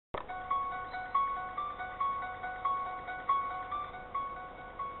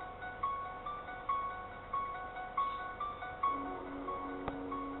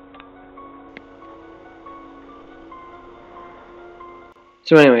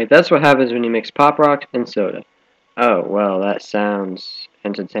So anyway, that's what happens when you mix Pop Rocks and soda. Oh, well, that sounds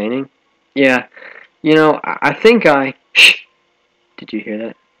entertaining. Yeah, you know, I think I... Shh! Did you hear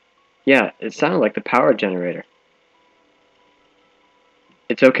that? Yeah, it sounded like the power generator.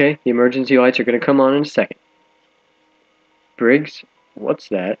 It's okay, the emergency lights are going to come on in a second. Briggs, what's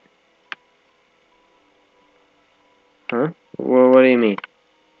that? Huh? Well, what do you mean?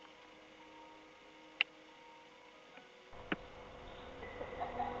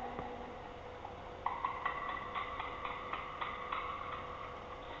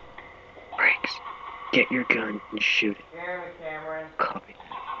 Briggs, get your gun and shoot it. Cameron. Copy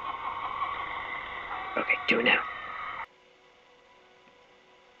that. Okay, do it now.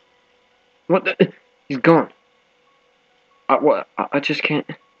 What the? He's gone. What? I just can't.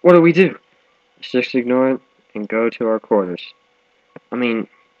 What do we do? Let's just ignore it and go to our quarters. I mean,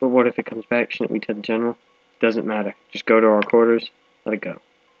 but what if it comes back? Shouldn't we tell the general? Doesn't matter. Just go to our quarters. Let it go.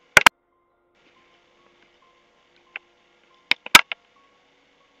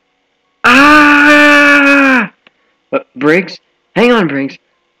 Ah! Briggs? Hang on, Briggs.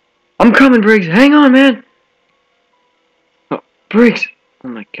 I'm coming, Briggs. Hang on, man. Oh, Briggs. Oh,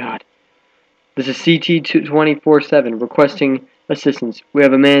 my God. This is CT-24-7 requesting assistance. We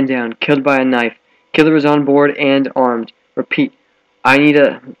have a man down, killed by a knife. Killer is on board and armed. Repeat. I need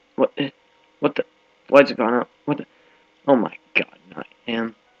a... What the... Lights have gone out. What the... Oh, my God. Not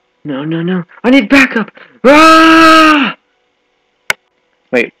him. No, no, no. I need backup. Ah!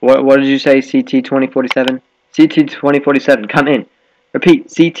 Wait, what did you say, CT-2047? CT-2047, come in. Repeat,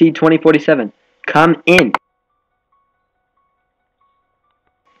 CT-2047, come in.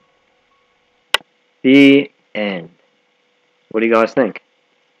 The end. What do you guys think?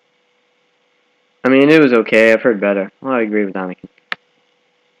 I mean, it was okay. I've heard better. Well, I agree with Anakin.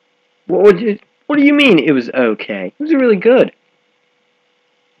 What do you mean it was okay? It was really good.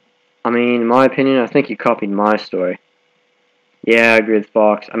 I mean, in my opinion, I think you copied my story. Yeah, I agree with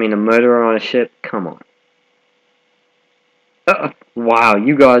Fox. I mean, a murderer on a ship? Come on. Wow,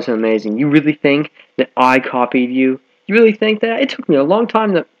 you guys are amazing. You really think that I copied you? You really think that? It took me a long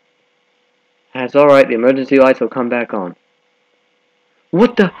time to... That's alright, the emergency lights will come back on.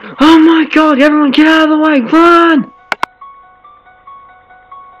 What the... Oh my God, everyone get out of the way, run!